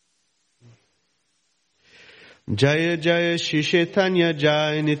Jaya Jaya Shri Chaitanya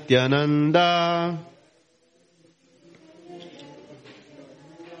Jai Nityananda.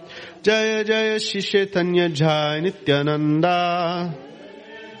 Jaya Jaya Shri Chaitanya Jai Nityananda.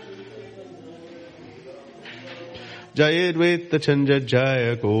 Jaya Advaita Chandra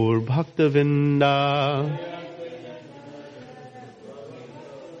Jaya Gaur Bhaktavinda.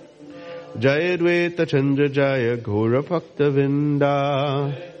 Jaya Advaita Chandra Jaya Gaur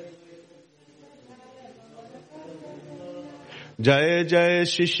Bhaktavinda. Jaya Jaya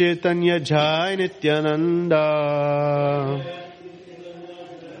Shri Chaitanya Jai Nityananda.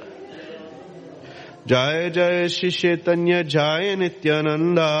 Jaya Jaya Shri Chaitanya Jaya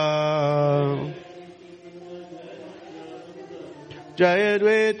Nityananda. Jaya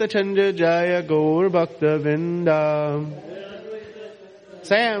Advaita Chandra Jaya Gaur Bhaktavinda.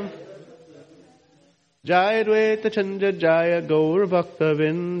 Sam. Jaya Advaita Chandra Jaya Gaur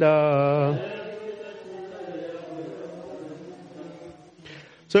Bhaktavinda.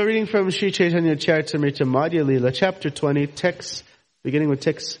 So reading from Sri Chaitanya Charitamrita Madhya Leela, chapter 20, text, beginning with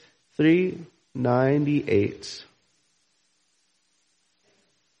text 398.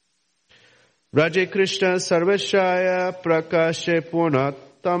 Raje Krishna Sarvashaya Prakashe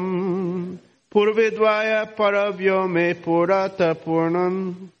Purnatam Purvidvaya Paravyome Purata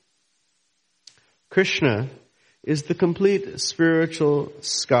Purnam. Krishna is the complete spiritual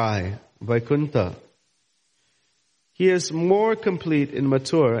sky, Vaikuntha. He is more complete in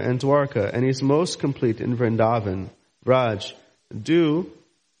Mathura and Dwarka, and he is most complete in Vrindavan, Vraj, due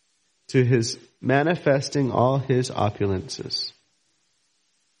to his manifesting all his opulences.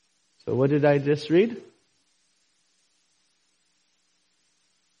 So what did I just read?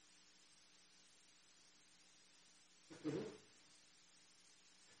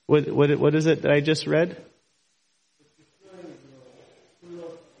 What is it that I just read?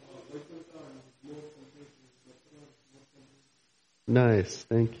 Nice,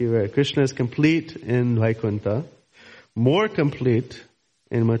 thank you. Right. Krishna is complete in Vaikuntha, more complete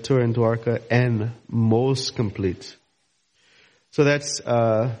in Mathura and Dwarka, and most complete. So that's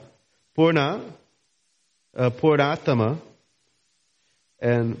Purna, Purnatama,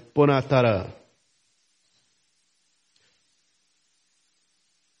 and Purnatara.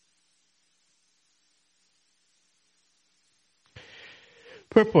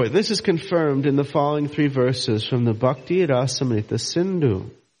 Purport. This is confirmed in the following three verses from the Bhakti Rasamrita Sindhu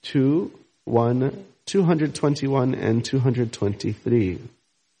 221 and 223.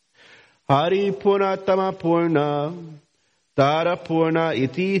 Hari Purnatama Purna Tara Purna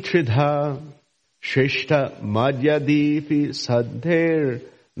iti Tridha Shrishta Madhyadipi Sadher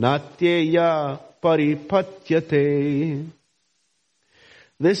Natyeya Paripatyate.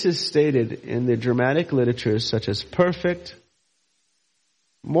 This is stated in the dramatic literatures such as perfect,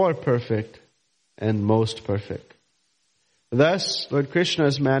 more perfect, and most perfect. Thus, Lord Krishna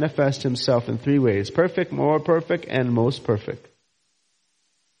has manifest himself in three ways: perfect, more perfect, and most perfect.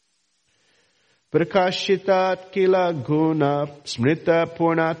 Prakashitat kila guna smrita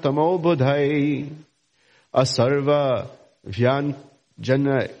purna tamo budhai asarva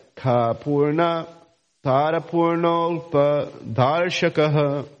vyanjanaka purna tara purnolpa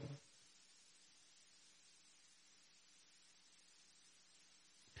darshakaha.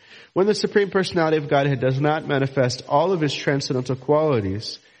 When the Supreme Personality of Godhead does not manifest all of his transcendental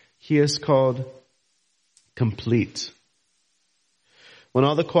qualities, he is called complete. When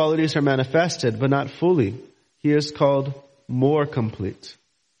all the qualities are manifested, but not fully, he is called more complete.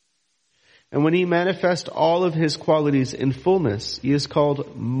 And when he manifests all of his qualities in fullness, he is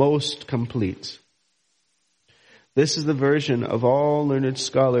called most complete. This is the version of all learned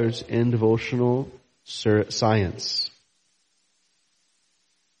scholars in devotional science.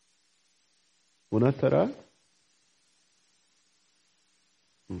 Punatara.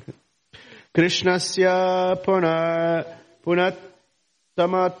 Okay. Krishnasya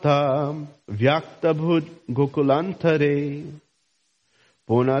punatamata vyaktabhud gokulantare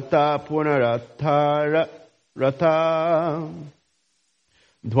punata punaratha rata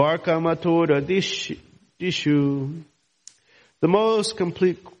dwarka mathura dishu. The most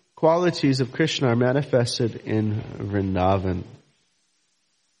complete qualities of Krishna are manifested in Vrindavan.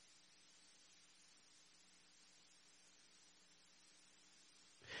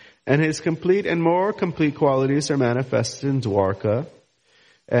 And his complete and more complete qualities are manifested in Dwarka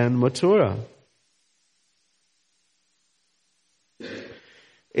and Mathura.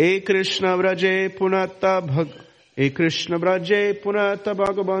 E Krishna Vraje Punata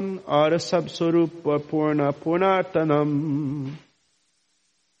Bhagavan Arasab Sarupa Purna Purnartanam.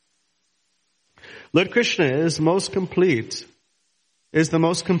 Lord Krishna is the most complete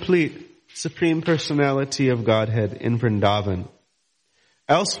Supreme Personality of Godhead in Vrindavan.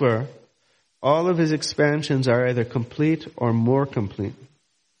 Elsewhere, all of his expansions are either complete or more complete.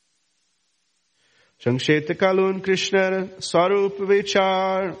 Shanksheta Kalun Krishna Sarup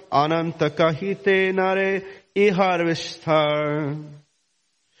Vichar Ananta Kahite Nare Ihar Vishthar.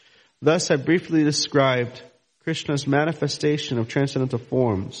 Thus I briefly described Krishna's manifestation of transcendental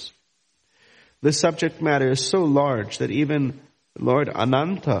forms. This subject matter is so large that even Lord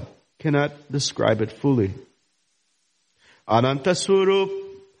Ananta cannot describe it fully. Ananta Swarup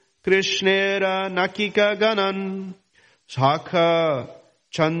Krishnera Nakika Ganan Shakha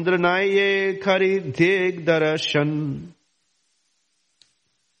Chandra Naye Kari Dig Darashan.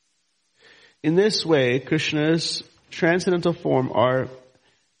 In this way, Krishna's transcendental form are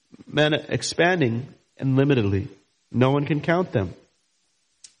expanding unlimitedly. No one can count them.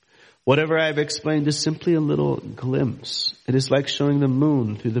 Whatever I have explained is simply a little glimpse. It is like showing the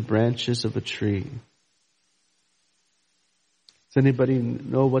moon through the branches of a tree. Does anybody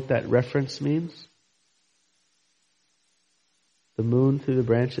know what that reference means? The moon through the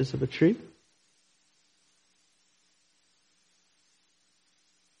branches of a tree?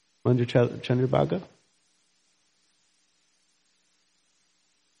 Madhya Chandra?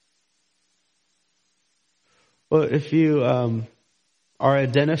 Well, if you are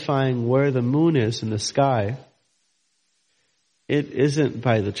identifying where the moon is in the sky, it isn't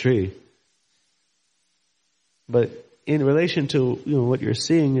by the tree. But in relation to what you're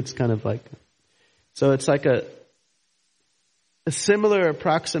seeing, it's kind of like, so it's like a similar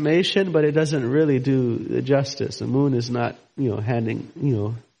approximation, but it doesn't really do justice. The moon is not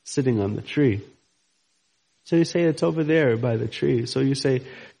sitting on the tree. So you say it's over there by the tree. So you say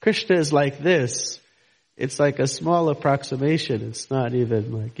Krishna is like this. It's like a small approximation. It's not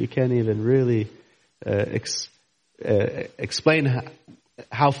even like, you can't even really explain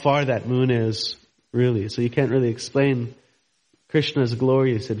how far that moon is, really. So you can't really explain Krishna's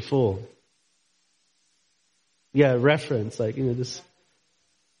glories in full. Yeah, reference, this.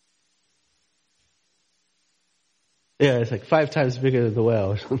 Yeah, it's like 5 times bigger than the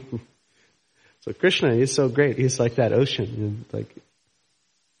whale. So Krishna, he's so great. He's like that ocean.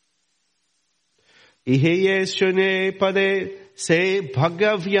 Iheye shune pade se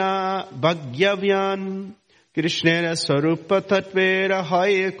bhagyavyan Krishnera sarupa tatvera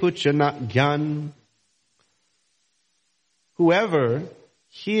haye kuchana gyan. Whoever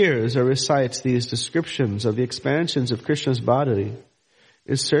hears or recites these descriptions of the expansions of Krishna's body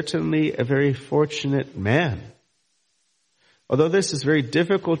is certainly a very fortunate man. Although this is very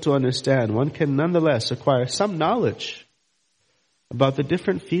difficult to understand, one can nonetheless acquire some knowledge about the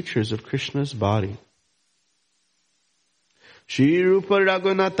different features of Krishna's body. Shri Rupa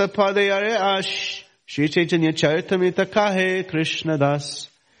Raghunatha Padayare Ash Shri Chaitanya Charitamrita Kahe Krishna Das.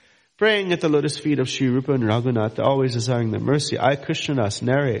 Praying at the lotus feet of Shri Rupa and Raghunatha, always desiring their mercy, I, Krishna Das,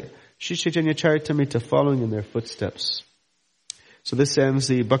 narrate Shri Chaitanya Charitamrita, following in their footsteps. So this ends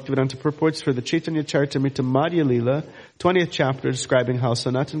the Bhaktivedanta purports for the Chaitanya Charitamrita Madhya Lila, 20th chapter, describing how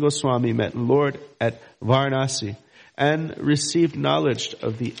Sanatana Goswami met Lord at Varanasi and received knowledge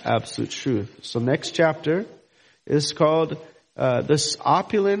of the absolute truth. So next chapter is called this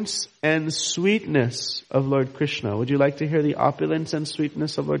opulence and sweetness of Lord Krishna. Would you like to hear the opulence and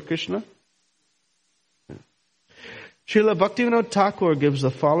sweetness of Lord Krishna? Srila Bhaktivinoda Thakur gives the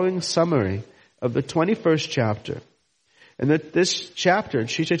following summary of the 21st chapter. And that this chapter,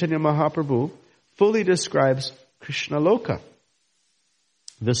 Sri Chaitanya Mahaprabhu, fully describes Krishna Loka,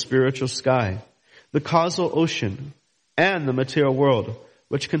 the spiritual sky, the causal ocean, and the material world,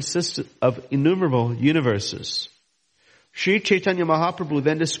 which consists of innumerable universes. Sri Chaitanya Mahaprabhu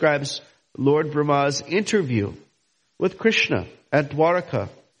then describes Lord Brahma's interview with Krishna at Dwaraka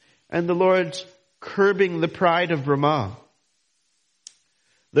and the Lord's curbing the pride of Brahma.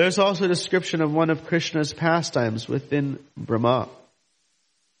 There's also a description of one of Krishna's pastimes within Brahma.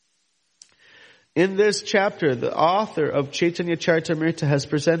 In this chapter, the author of Chaitanya Charitamrita has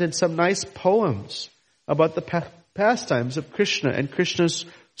presented some nice poems about the pastimes of Krishna and Krishna's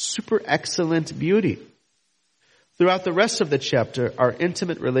super excellent beauty. Throughout the rest of the chapter, our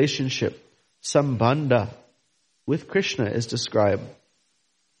intimate relationship, sambandha, with Krishna is described.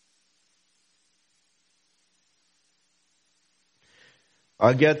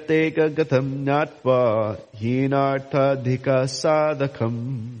 Agyate gagatam natva hinartha dhika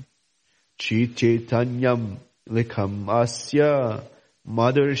sadhakam chaitanyam likham asya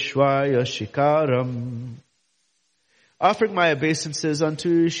madhurshvaya shikaram. Offering my obeisances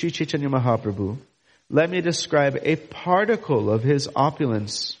unto Sri Chaitanya Mahaprabhu, let me describe a particle of his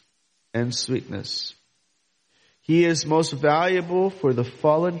opulence and sweetness. He is most valuable for the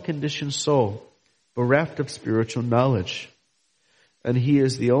fallen conditioned soul, bereft of spiritual knowledge. And he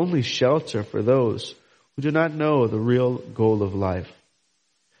is the only shelter for those who do not know the real goal of life.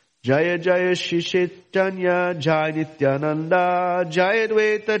 Jaya Jaya Shri Chaitanya Jaya Nityananda Jaya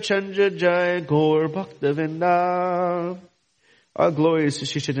Dvaita Chandra Jaya Gaur Bhaktavinda. All glories to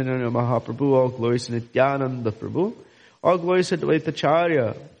Shri Chaitanya Mahaprabhu, all glories to Nityananda Prabhu, all glories to Dvaita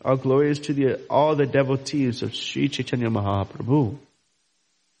Charya, all glories to all the devotees of Shri Chaitanya Mahaprabhu.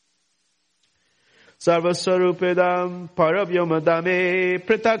 Sarva Sarupedam Parabhyamadame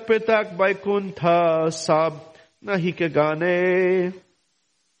Pritak Pritak Vaikuntha Sab Nahika Gane.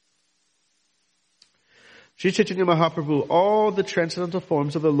 Shri Chaitanya Mahaprabhu, all the transcendental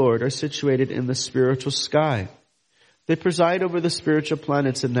forms of the Lord are situated in the spiritual sky. They preside over the spiritual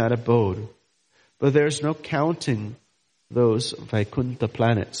planets in that abode. But there is no counting those Vaikuntha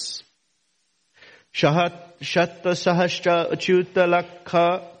planets. Shatta Sahasra Achyuta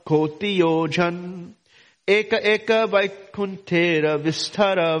Lakha Koti Yojan Eka Eka Vaikuntera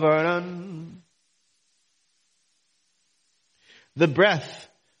Vistara Varan. The breadth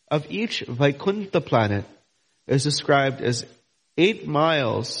of each Vaikuntha planet is described as 8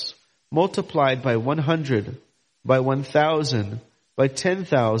 miles multiplied by 100, by 1,000, by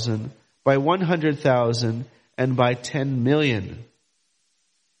 10,000, by 100,000, and by 10 million.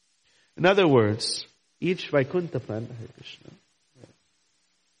 In other words, each Vaikuntha planet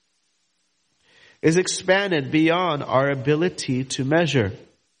is expanded beyond our ability to measure.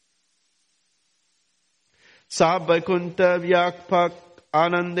 Sab Vaikuntha Vyakpak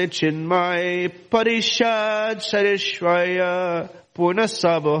Anande Chinmay Parishad Sarishvaya Purna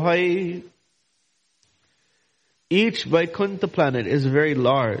Sabohai. Each Vaikuntha planet is very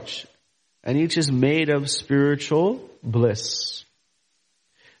large, and each is made of spiritual bliss.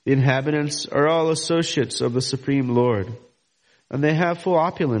 The inhabitants are all associates of the Supreme Lord, and they have full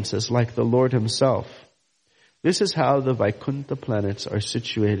opulences like the Lord himself. This is how the Vaikuntha planets are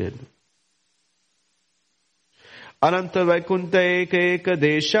situated. Ananta Vaikuntha Eka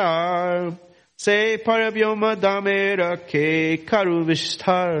Deshar Se Parabhyoma Damera Ke Karu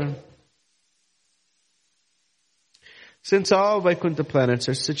Vishtar. Since all Vaikuntha planets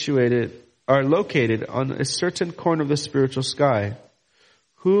are located on a certain corner of the spiritual sky,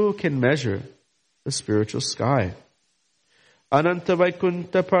 who can measure the spiritual sky? Ananta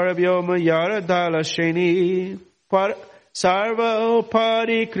Vaikuntha Parabhyoma Yaradala Sheni Sarva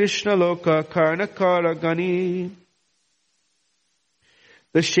Opari Krishna Loka Karnakara Gani.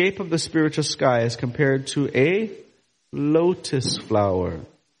 The shape of the spiritual sky is compared to a lotus flower.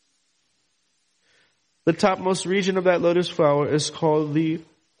 The topmost region of that lotus flower is called the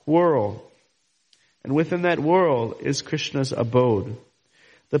whorl. And within that whorl is Krishna's abode.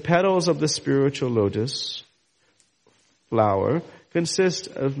 The petals of the spiritual lotus flower consist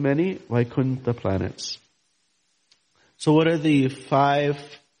of many Vaikuntha planets. So what are the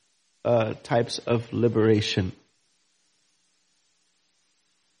 5 types of liberation?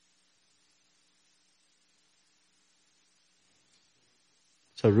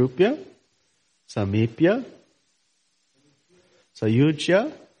 Sarupya, Samipya,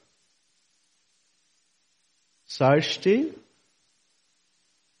 Sayujya, Sarshti,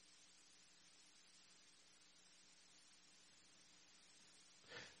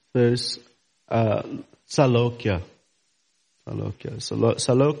 there's Salokya.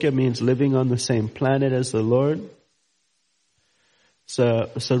 Salokya means living on the same planet as the Lord.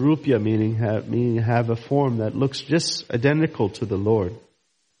 Sarupya meaning have a form that looks just identical to the Lord,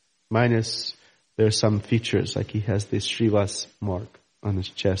 minus there are some features, like he has this Srivas mark on his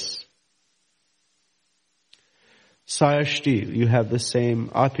chest. Sayashti, you have the same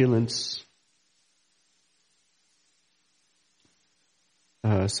opulence.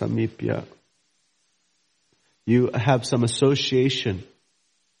 Samipya, you have some association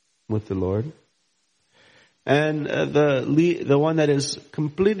with the Lord. And the one that is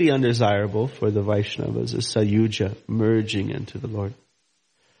completely undesirable for the Vaishnavas is Sayuja, merging into the Lord.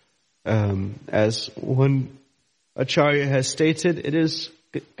 As one Acharya has stated, it is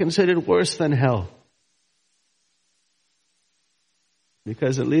considered worse than hell.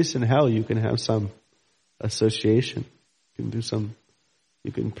 Because at least in hell you can have some association.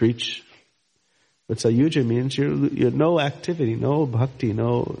 You can preach. But Sayuja means you're no activity, no bhakti,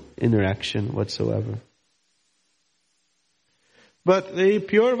 no interaction whatsoever. But the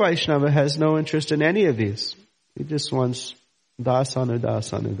pure Vaishnava has no interest in any of these. He just wants das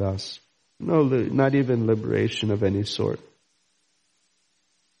anudas anudas. No, not even liberation of any sort.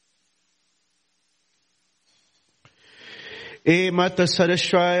 Mata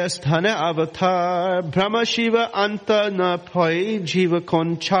Sarashraya Sthana Avatar Brahma Shiva Anta Na Poi Jiva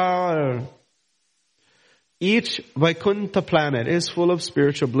Konchar. Each Vaikuntha planet is full of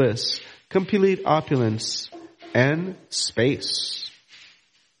spiritual bliss, complete opulence, and space.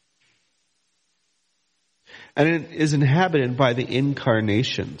 And it is inhabited by the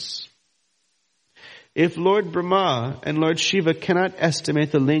incarnations. If Lord Brahma and Lord Shiva cannot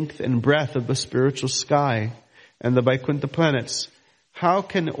estimate the length and breadth of the spiritual sky and the Vaikuntha planets, how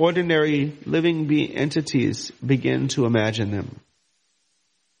can ordinary living entities begin to imagine them?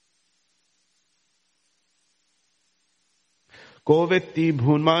 Govetti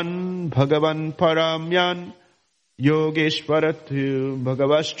bhunman bhagavan paramyan yogeshvaratu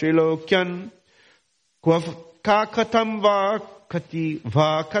bhagavastrilokyan kakatam va kati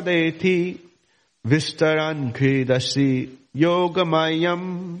va kadeti vistaran kridasi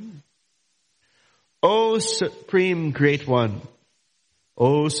yogamayam. O Supreme Great One,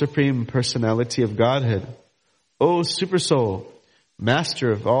 O Supreme Personality of Godhead, O Super Soul,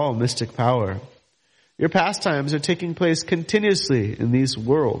 Master of all mystic power, your pastimes are taking place continuously in these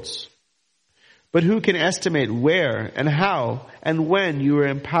worlds. But who can estimate where and how and when you are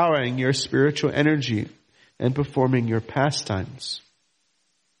empowering your spiritual energy and performing your pastimes?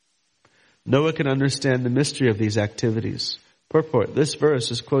 No one can understand the mystery of these activities. Purport. This verse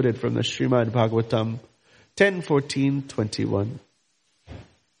is quoted from the Srimad Bhagavatam 10:14-21.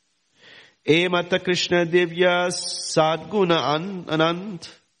 Mata Krishna Divya Sadguna Anant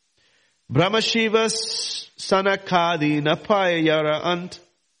Brahma Shiva Sanakadi Napayara Ant.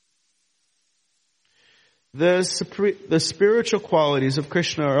 The spiritual qualities of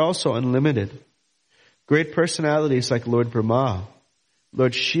Krishna are also unlimited. Great personalities like Lord Brahma,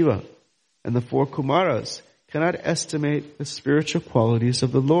 Lord Shiva, and the four Kumaras cannot estimate the spiritual qualities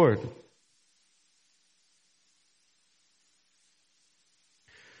of the Lord.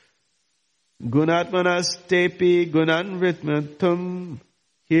 Gunatmanas tepi gunan ritmatum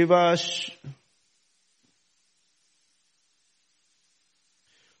hivash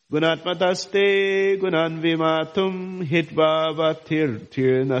Gunatmataste gunan vimatum hitvavatir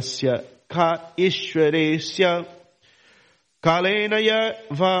tirnasya ka ishwaresya kalenaya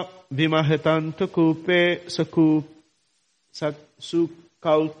va vimahitantu kupe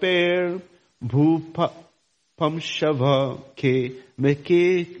sukalper bhupamshava ke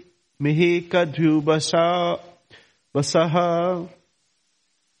mehikadhubasa vasaha.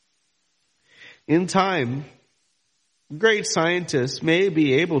 In time, great scientists may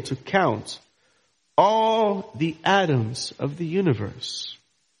be able to count all the atoms of the universe,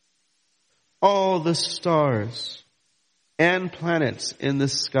 all the stars and planets in the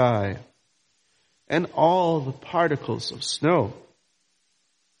sky, and all the particles of snow.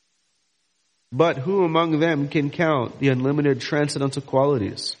 But who among them can count the unlimited transcendental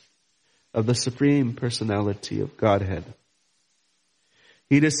qualities of the Supreme Personality of Godhead?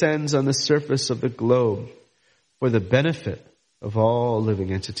 He descends on the surface of the globe for the benefit of all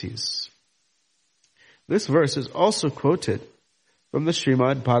living entities. This verse is also quoted from the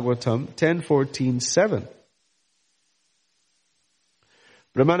Srimad Bhagavatam 10:14-7.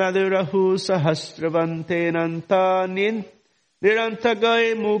 Brahmanadirahu sahasravante nanta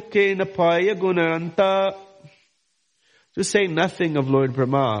nirantagaye mukhe napaya gunaranta. To say nothing of Lord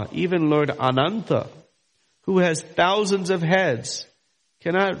Brahma, even Lord Ananta, who has thousands of heads,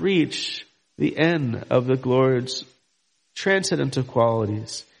 cannot reach the end of the Lord's transcendental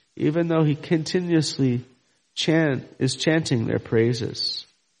qualities, even though he continuously is chanting their praises.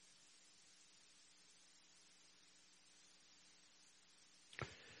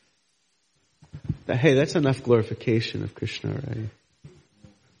 Hey, that's enough glorification of Krishna, right?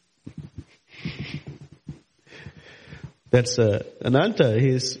 That's Ananta.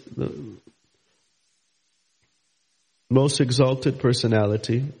 He's the most exalted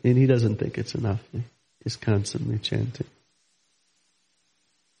personality, and he doesn't think it's enough. He's constantly chanting.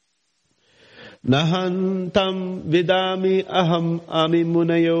 Nahantam vidami aham ami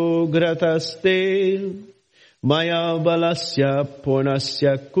munayo grataste maya balasya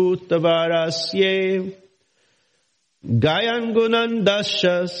purnasya kutavarasye gayan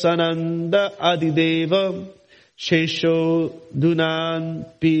gunandasya sananda adideva shesho dunan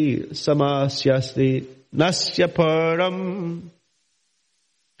pi samasyasti nasya param.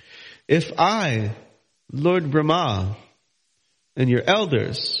 If I, Lord Brahma, and your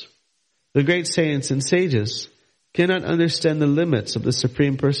elders, the great saints and sages, cannot understand the limits of the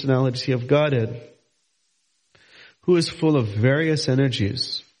Supreme Personality of Godhead, who is full of various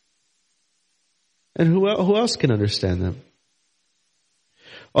energies, and who else can understand them?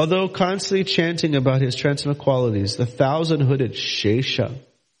 Although constantly chanting about his transcendental qualities, the thousand-hooded Shesha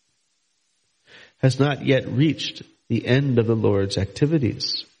has not yet reached the end of the Lord's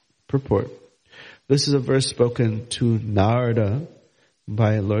activities. Purport. This is a verse spoken to Narada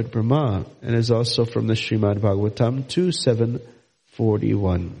by Lord Brahma and is also from the Srimad Bhagavatam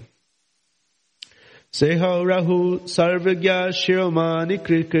 2.7.41. Seho Rahu Sarvagya Shiromani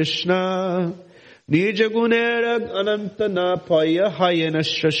Krishna Nijagunera Anantana Paya Hayana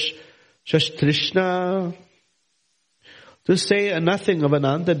Shashtrishna. To say nothing of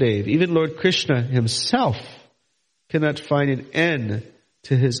Anantadev, even Lord Krishna himself cannot find an end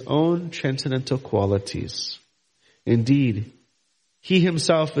to his own transcendental qualities. Indeed, he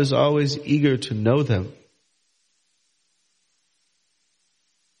himself is always eager to know them.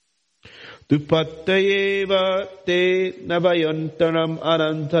 Dupattayeva te navayantaram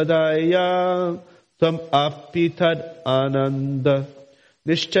anantadaya tam apitad ananda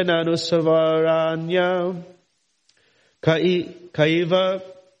nishchananusvaranya kaiva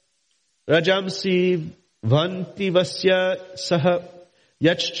rajamsi vanti vasya saha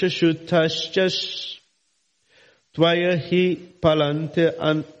yachchashutash tvaya hi palante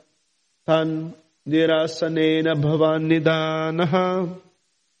antan nirasanena bhavanidanaha.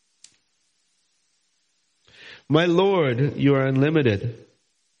 My Lord, you are unlimited.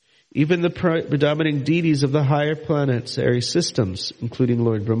 Even the predominating deities of the higher planetary systems, including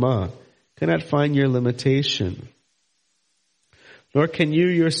Lord Brahma, cannot find your limitation. Nor can you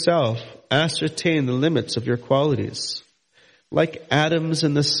yourself ascertain the limits of your qualities. Like atoms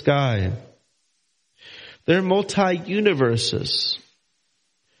in the sky, there are multi-universes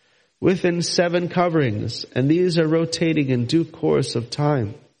within 7 coverings, and these are rotating in due course of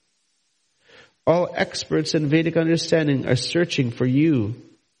time. All experts in Vedic understanding are searching for you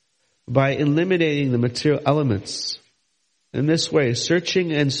by eliminating the material elements. In this way,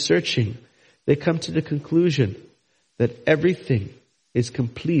 searching and searching, they come to the conclusion that everything is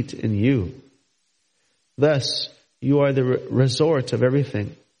complete in you. Thus, you are the resort of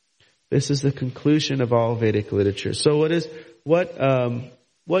everything. This is the conclusion of all Vedic literature. So what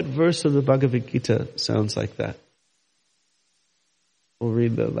verse of the Bhagavad Gita sounds like that? We'll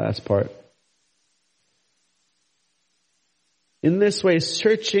read the last part. In this way,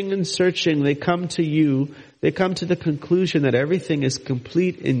 searching and searching, they come to you, they come to the conclusion that everything is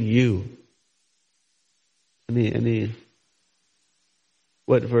complete in you.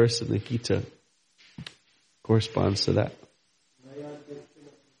 What verse in the Gita corresponds to that?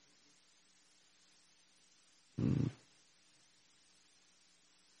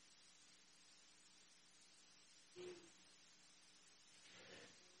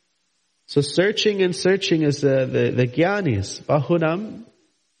 So searching and searching is the jnanis. Bahunam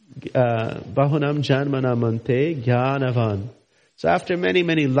janmanamante jnanavan. So after many,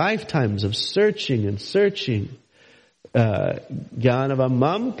 many lifetimes of searching and searching, jnanavam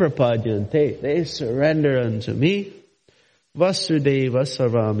mam prapadyante, they surrender unto me. Vasudeva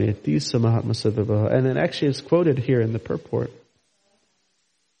sarvameti samahatma sadavaha. And then actually it's quoted here in the purport.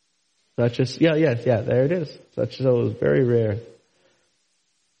 Such as, there it is. Such as is very rare.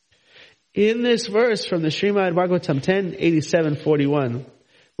 In this verse from the Srimad Bhagavatam 10.87.41,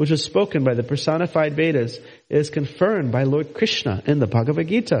 which was spoken by the personified Vedas, it is confirmed by Lord Krishna in the Bhagavad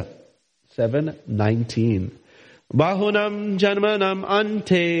Gita 7.19. Bahunam janmanam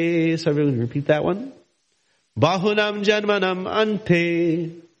ante. So everyone repeat that one. Bahunam janmanam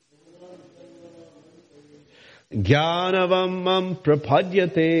ante. Jnanavam mam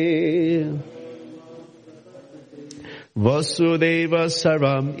prapadyate. Vasudeva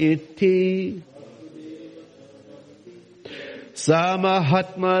sarvam iti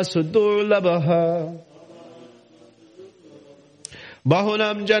samahatma sudurlabha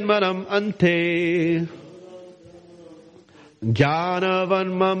bahunam janmanam ante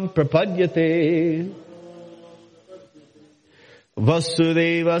jnanavanmam prapadyate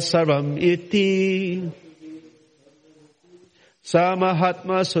Vasudeva sarvam iti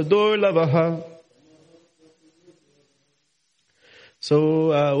samahatma sudurlabha. So,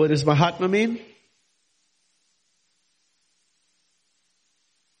 what does Mahatma mean?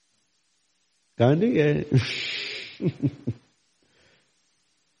 Gandhi? Yeah.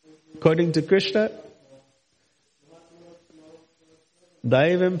 According to Krishna,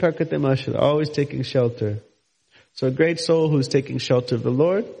 Daivam Prakatim Ashra, always taking shelter. So a great soul who's taking shelter of the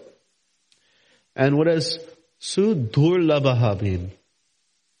Lord. And what does Sudurlabha mean?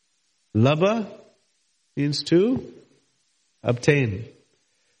 Labha means to obtain.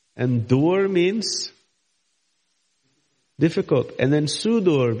 And dur means difficult. And then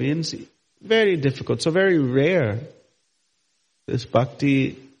sudur means very difficult. So very rare. This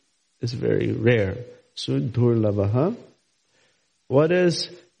bhakti is very rare. Sudurlabha. What is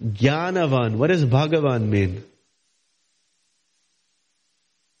Jnanavan? What does Bhagavan mean?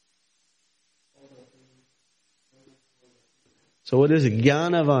 So what does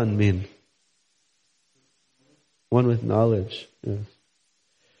Jnanavan mean? One with knowledge. Yes.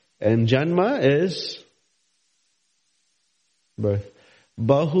 And Janma is birth.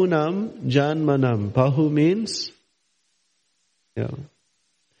 Bahunam Janmanam. Bahu means,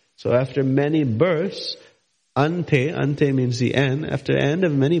 So after many births, Ante means the end. After the end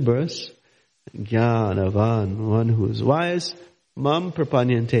of many births, Jnanavan, one who is wise, Mam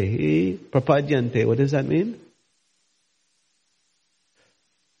Prapadyante. Prapadyante, what does that mean?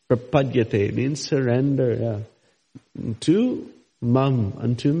 Prapadyate means surrender, To Mam,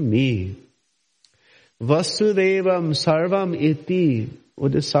 unto me. Vasudevam Sarvam Iti.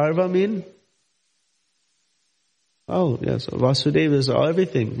 What does Sarva mean? Oh, yes. Vasudeva is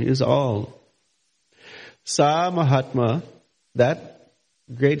everything. He is all. Sa Mahatma, that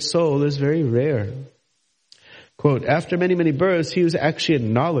great soul, is very rare. Quote, after many, many births, he who is actually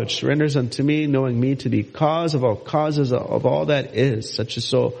in knowledge surrenders unto me, knowing me to be cause of all causes of all that is. Such a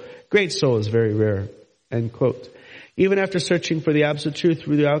soul, great soul, is very rare. End quote. Even after searching for the absolute truth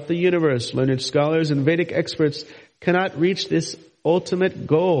throughout the universe, learned scholars and Vedic experts cannot reach this ultimate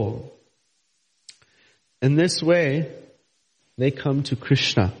goal. In this way, they come to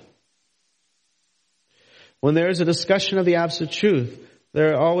Krishna. When there is a discussion of the absolute truth,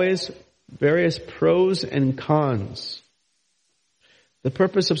 there are always various pros and cons. The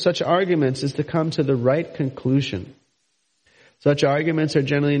purpose of such arguments is to come to the right conclusion. Such arguments are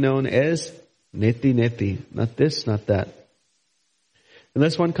generally known as neti, not this, not that.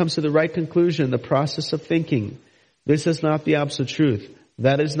 Unless one comes to the right conclusion, the process of thinking, this is not the absolute truth,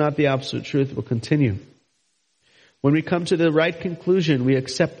 that is not the absolute truth, will continue. When we come to the right conclusion, we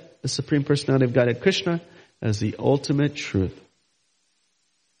accept the Supreme Personality of Godhead Krishna as the ultimate truth.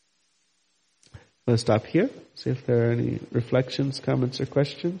 Let's stop here, see if there are any reflections, comments, or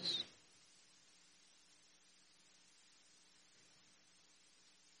questions.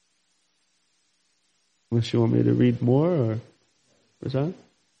 Unless you want me to read more, or was that?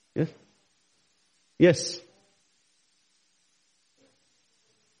 Yes? Yes.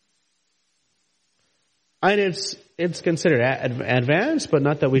 And it's considered advanced, but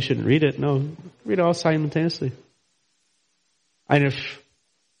not that we shouldn't read it. No, read it all simultaneously. And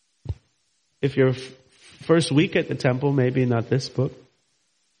if your first week at the temple, maybe not this book.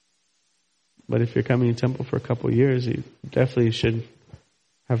 But if you're coming to temple for a couple of years, you definitely should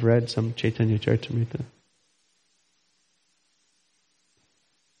have read some Chaitanya Charitamrita.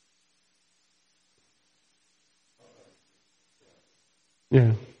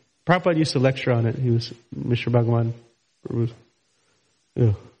 Yeah. Prabhupada used to lecture on it. He was Mr. Bhagavan.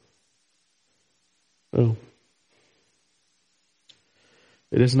 Oh.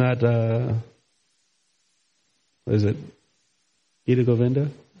 It is not, what is it? Gita Govinda?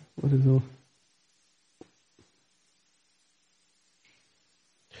 What is it?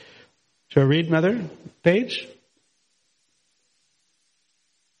 Shall I read another page?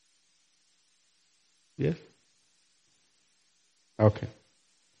 Yes? Okay.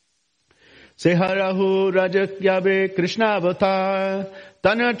 Seharahu Rajakyabe Krishna Avatar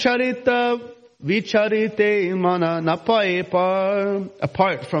Tana Charita Vicharite Mana Napae Par.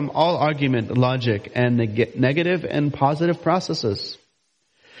 Apart from all argument, logic, and negative and positive processes.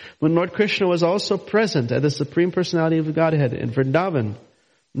 When Lord Krishna was also present at the Supreme Personality of Godhead in Vrindavan,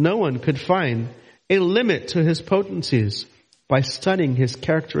 no one could find a limit to his potencies by studying his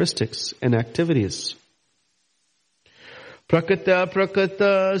characteristics and activities. Prakata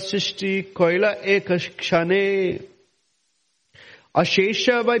Srishti Koila Ekashkshane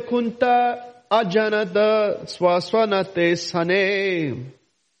Ashesha Vaikunta Ajanata Swaswanate Sane.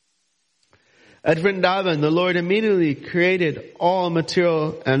 At Vrindavan, the Lord immediately created all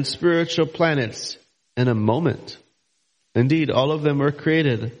material and spiritual planets in a moment. Indeed, all of them were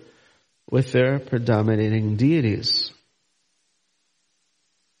created with their predominating deities.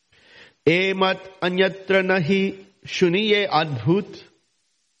 Emat anyatra nahi shuniye adbhut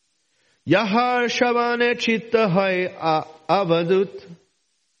yahar shavane chitta hai avadut.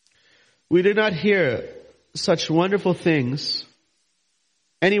 We did not hear such wonderful things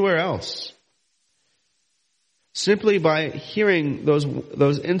anywhere else. Simply by hearing those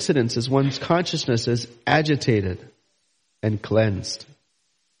incidences, one's consciousness is agitated and cleansed.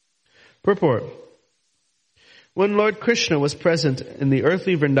 Purport. When Lord Krishna was present in the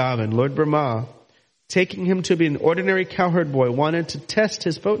earthly Vrindavan, Lord Brahma, taking him to be an ordinary cowherd boy, wanted to test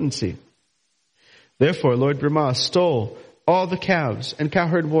his potency. Therefore, Lord Brahma stole all the calves and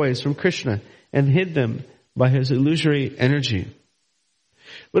cowherd boys from Krishna and hid them by his illusory energy.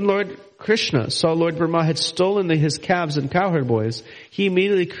 When Lord Krishna saw Lord Brahma had stolen his calves and cowherd boys, he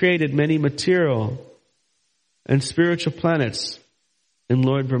immediately created many material and spiritual planets in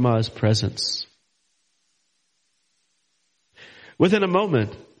Lord Brahma's presence. Within a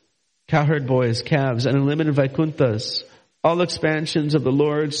moment, cowherd boys, calves, and unlimited Vaikunthas, all expansions of the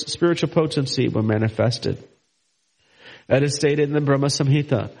Lord's spiritual potency were manifested. That is stated in the Brahma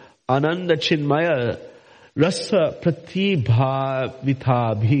Samhita, Ananda Chinmaya Rasa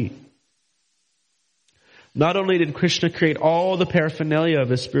Pratibhavithabhi. Not only did Krishna create all the paraphernalia of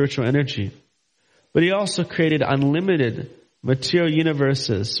his spiritual energy, but he also created unlimited material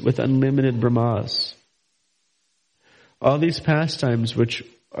universes with unlimited Brahmas. All these pastimes, which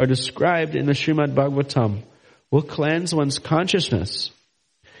are described in the Srimad Bhagavatam, will cleanse one's consciousness.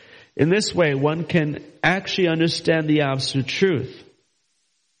 In this way, one can actually understand the absolute truth.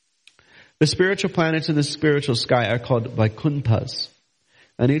 The spiritual planets in the spiritual sky are called Vaikunthas,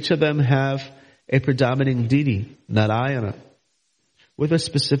 and each of them have a predominating deity, Narayana, with a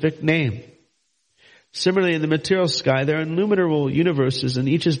specific name. Similarly, in the material sky, there are innumerable universes, and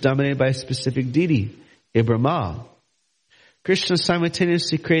each is dominated by a specific deity, a Brahma. Krishna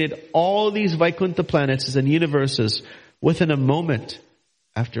simultaneously created all these Vaikuntha planets and universes within a moment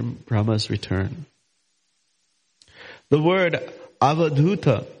after Brahma's return. The word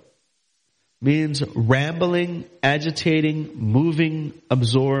avadhuta means rambling, agitating, moving,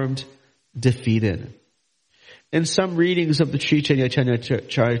 absorbed, defeated. In some readings of the Sri Chaitanya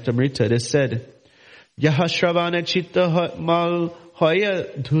Charitamrita, it is said, Yaha Shravana Chitta Mal Hoya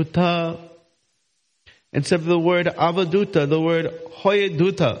Dhuta. Instead of the word avaduta, the word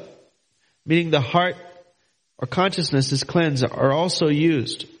hoyaduta, meaning the heart or consciousness is cleansed, are also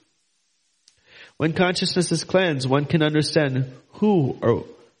used. When consciousness is cleansed, one can understand who or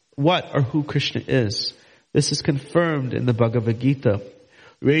what or who Krishna is. This is confirmed in the Bhagavad Gita.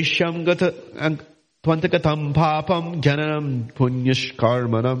 Resham gata twantakatam papam jnanam punyash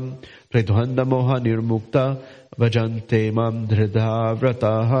karmanam pradhanda moha nirmukta vajante mam dhridha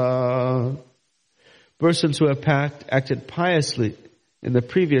vrataha. Persons who have acted piously in the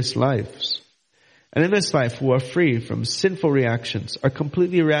previous lives, and in this life who are free from sinful reactions, are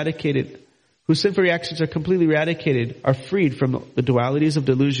completely eradicated, whose sinful reactions are completely eradicated, are freed from the dualities of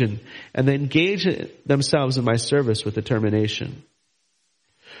delusion, and they engage themselves in my service with determination.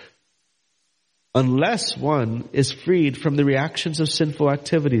 Unless one is freed from the reactions of sinful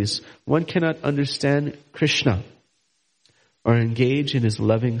activities, one cannot understand Krishna or engage in his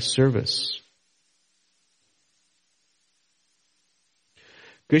loving service.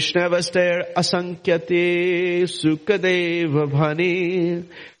 Krishna vastair asankyate sukadeva bhani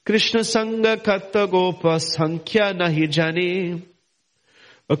Krishna sanga katta gopa sankhya nahi jani.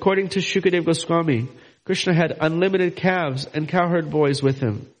 According to Shukadeva Goswami, Krishna had unlimited calves and cowherd boys with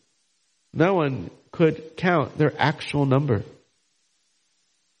him. No one could count their actual number.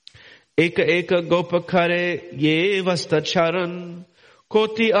 Eka eka gopakare ye vastacharan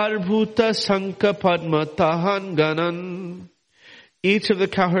koti arbhuta sanka padma tahan ganan. Each of the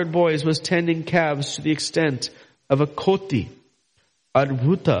cowherd boys was tending calves to the extent of a koti,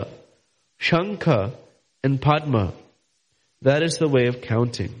 arbhuta, shankha, and padma. That is the way of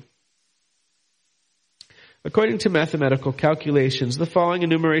counting. According to mathematical calculations, the following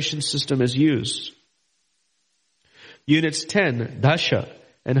enumeration system is used. Units 10, dasha,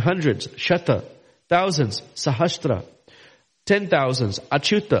 and hundreds, shata, thousands, sahastra, 10,000s,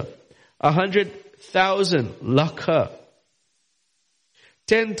 achyuta, 100,000, lakha.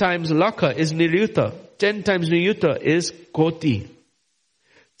 10 times lakha is niryuta. 10 times niryuta is koti.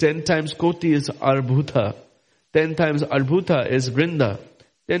 10 times koti is arbhuta. 10 times arbhuta is vrinda.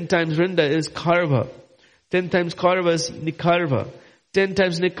 10 times vrinda is karva. 10 times karva is nikarva. 10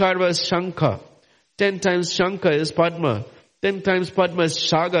 times nikarva is shankha. 10 times shankha is padma. 10 times padma is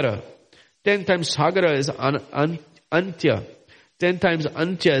sagara. 10 times sagara is antya. 10 times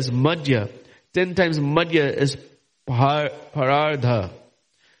antya is madhya. 10 times madhya is parardha.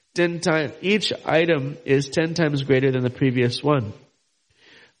 10 times, each item is 10 times greater than the previous one.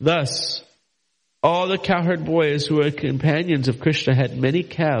 Thus, all the cowherd boys who were companions of Krishna had many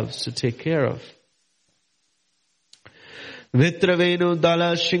calves to take care of. Vitravenu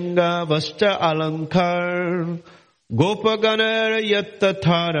dala shinga vasta alankar gopaganar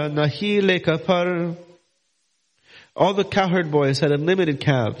yattathara nahi lekapar. All the cowherd boys had unlimited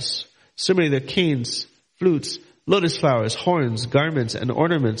calves. Similarly, their canes, flutes, lotus flowers, horns, garments, and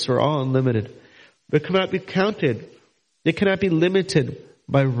ornaments were all unlimited. They cannot be counted. They cannot be limited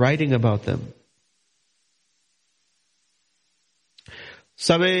by writing about them.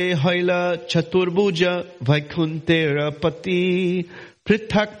 Sabe haila chaturbuja vaikuntera pati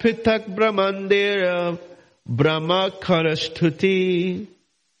prithak prithak brahmandera brahma karashtuti.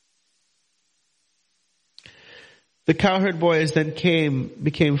 The cowherd boys then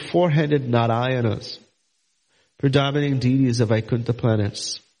became four-headed Narayanas, predominating deities of Vaikuntha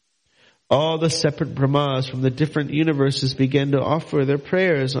planets. All the separate Brahmas from the different universes began to offer their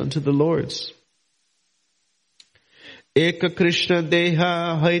prayers unto the Lords. Eka Krishna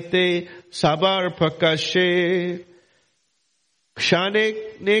Deha Haite Sabar Prakashe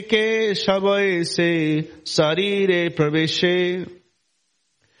Kshanek Neke Shabai Se Sarire Praveshe.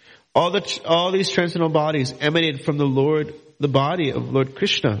 All these transcendental bodies emanated from the Lord, the body of Lord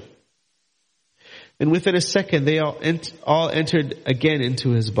Krishna. And within a second, they all entered again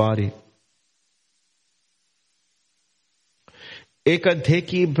into his body.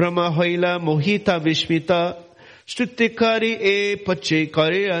 Ekadheki Brahma Haila Mohita Vishmita Shrutikari E Pache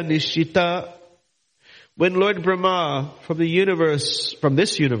Karya Nishita. When Lord Brahma from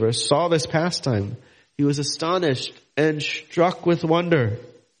this universe, saw this pastime, he was astonished and struck with wonder.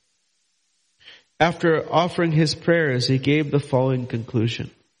 After offering his prayers, he gave the following conclusion.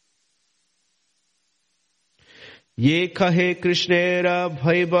 Ye kahe Krishnera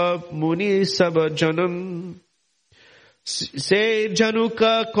bhaiva muni saba janam se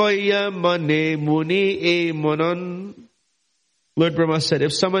januka koya mane muni e monan. Lord Brahma said,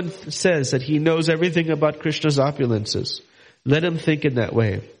 if someone says that he knows everything about Krishna's opulences, let him think in that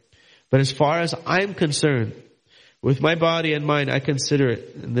way. But as far as I'm concerned, with my body and mind, I consider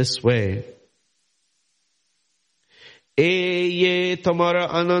it in this way. Ye tamara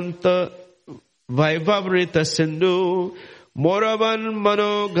ananta vaivavrita sindhu moravan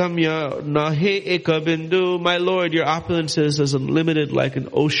manogamya nahe ekabindu. My Lord, your opulences is unlimited like an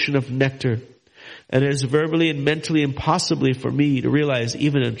ocean of nectar, and it is verbally and mentally impossibly for me to realize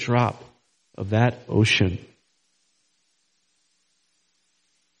even a drop of that ocean.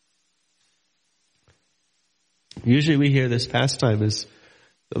 Usually we hear this pastime as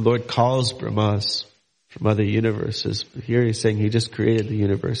the Lord calls Brahmas from other universes. But here he's saying he just created the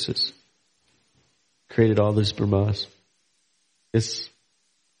universes. Created all these Brahmas. It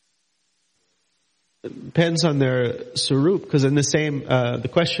depends on their sarup, because in the same, the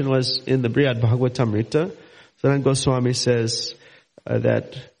question was in the Brihad Bhagavatamrita. Sanatana Goswami says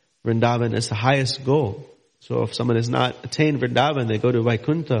that Vrindavan is the highest goal. So if someone has not attained Vrindavan, they go to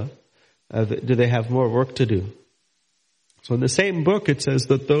Vaikuntha. Do they have more work to do? So in the same book it says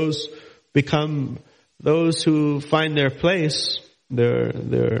that those who find their place,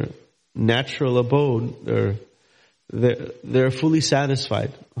 their natural abode, they're fully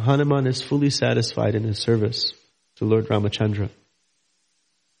satisfied. Hanuman is fully satisfied in his service to Lord Ramachandra.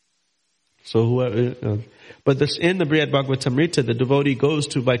 So whoever, but this, in the Brihad Bhagavatamrita, the devotee goes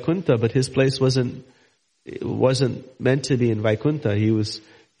to Vaikuntha, but his place wasn't meant to be in Vaikuntha. He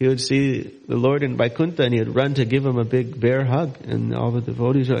would see the Lord in Vaikuntha and he would run to give him a big bear hug, and all the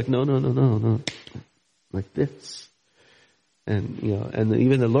devotees are like, no, like this. And, and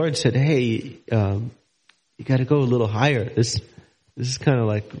even the Lord said, hey, you gotta go a little higher. This is kind of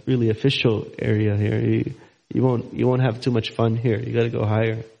like really official area here. You won't have too much fun here. You gotta go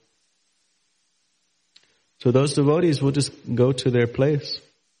higher. So those devotees will just go to their place.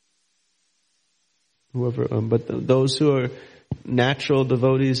 But those who are natural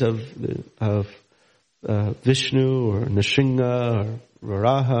devotees of Vishnu or Nrsimha or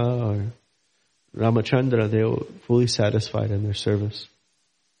Varaha or Ramachandra, they are fully satisfied in their service.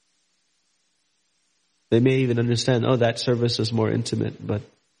 They may even understand, that service is more intimate, but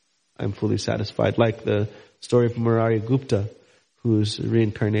I'm fully satisfied. Like the story of Murari Gupta, who's a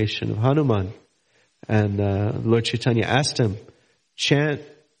reincarnation of Hanuman. And Lord Chaitanya asked him, chant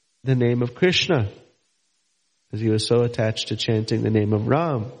the name of Krishna, because he was so attached to chanting the name of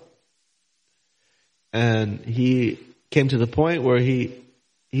Ram. And he came to the point where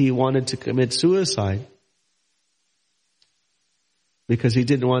he wanted to commit suicide because he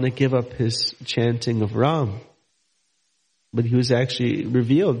didn't want to give up his chanting of Ram. But he was actually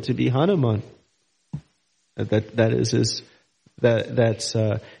revealed to be Hanuman. He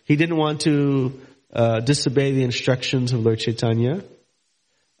didn't want to disobey the instructions of Lord Chaitanya,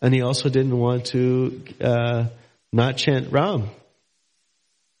 and he also didn't want to not chant Ram's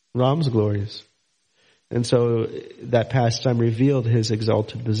glories. And so that pastime revealed his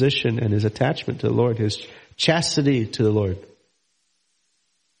exalted position and his attachment to the Lord, his chastity to the Lord.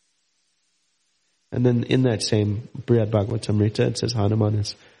 And then in that same Brihad Bhagavatamrita, it says Hanuman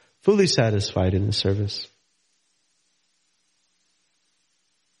is fully satisfied in his service.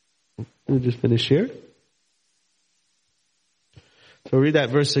 We'll just finish here. So read that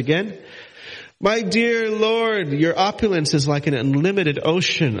verse again. My dear Lord, your opulence is like an unlimited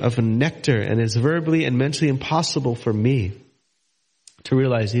ocean of nectar and is verbally and mentally impossible for me to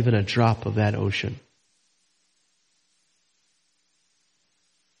realize even a drop of that ocean.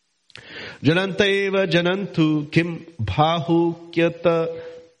 Janantaiva janantu kim bhahu kyata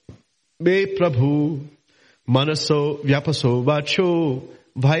me prabhu manaso vyapaso vacho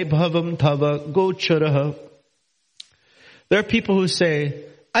vaibhavam tava gocharaha. There are people who say,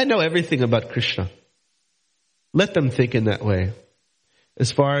 I know everything about Krishna. Let them think in that way.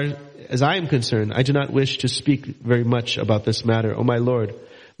 As far as I am concerned, I do not wish to speak very much about this matter. Oh my Lord,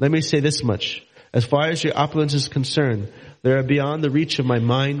 let me say this much. As far as your opulence is concerned, they are beyond the reach of my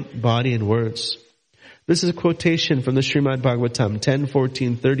mind, body, and words. This is a quotation from the Srimad Bhagavatam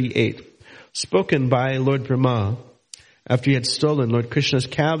 10:14-38, spoken by Lord Brahma after he had stolen Lord Krishna's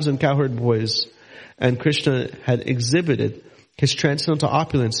calves and cowherd boys, and Krishna had exhibited his transcendental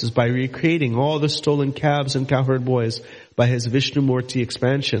opulences by recreating all the stolen calves and cowherd boys by his Vishnumurti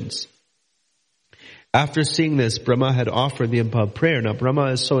expansions. After seeing this, Brahma had offered the above prayer. Now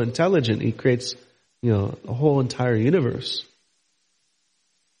Brahma is so intelligent, he creates, a whole entire universe.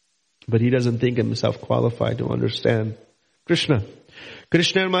 But he doesn't think himself qualified to understand Krishna.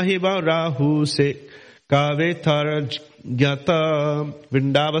 Krishna Mahiva Rahu se kave tara gyata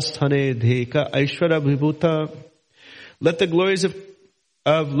vrindavasthane dheka aishwara vibhuta. Let the glories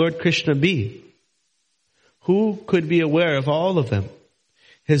of Lord Krishna be. Who could be aware of all of them?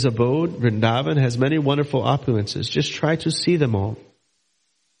 His abode, Vrindavan, has many wonderful opulences. Just try to see them all.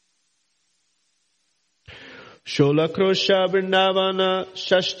 Shola krosha Vrindavana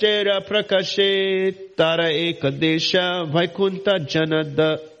shashtera prakashe tara ekadesha vaikunta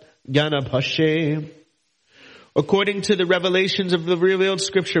janada jnana bhashe. According to the revelations of the revealed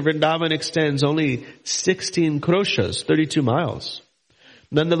scripture, Vrindavan extends only 16 kroshas, 32 miles.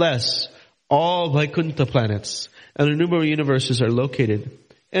 Nonetheless, all Vaikunta planets and innumerable universes are located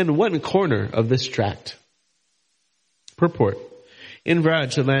in one corner of this tract. Purport. In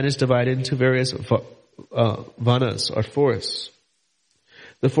Vraj, the land is divided into various vanas, or forests.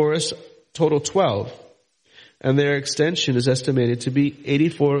 The forests total 12, and their extension is estimated to be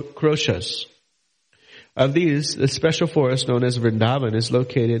 84 kroshas. Of these, the special forest known as Vrindavan is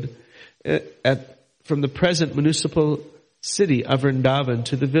located from the present municipal city of Vrindavan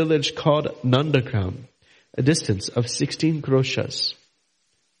to the village called Nandagram, a distance of 16 kroshas,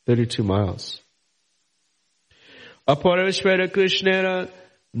 32 miles. Aparashvara Krishnera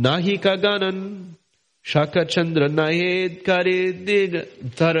nahi kaganan shaka Chandra nahed kare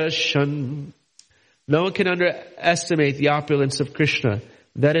tarashan. No one can underestimate the opulence of Krishna.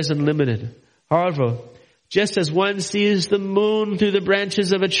 That is unlimited. However, just as one sees the moon through the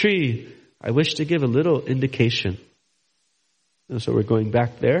branches of a tree, I wish to give a little indication. And so we're going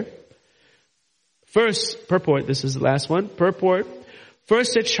back there. First, purport, this is the last one. Purport.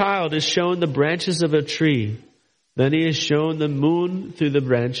 First a child is shown the branches of a tree. Then he is shown the moon through the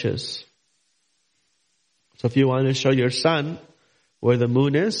branches. So if you want to show your son where the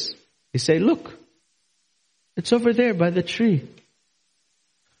moon is, you say, look, it's over there by the tree.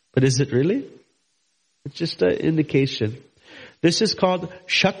 But is it really? It's just an indication. This is called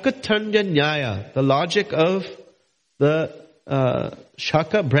Shakatanya Nyaya, the logic of the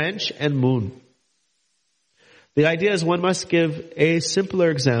Shaka, branch, and moon. The idea is one must give a simpler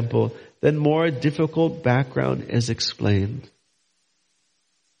example, then more difficult background is explained.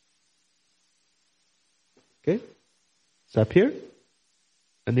 Okay? Stop here.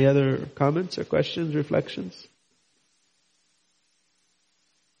 Any other comments or questions, reflections?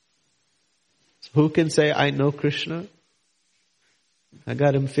 Who can say, I know Krishna? I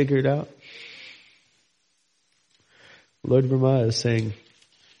got him figured out. Lord Brahma is saying,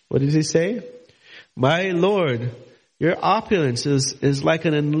 what does he say? My Lord, your opulence is like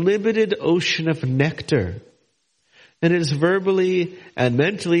an unlimited ocean of nectar. And it is verbally and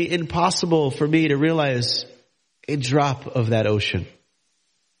mentally impossible for me to realize a drop of that ocean.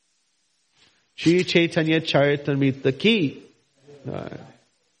 Shri Chaitanya Charitamrita ki.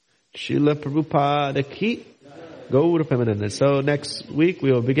 Srila Prabhupada ki. Gaura Premananda. So next week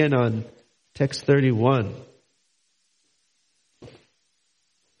we will begin on text 31.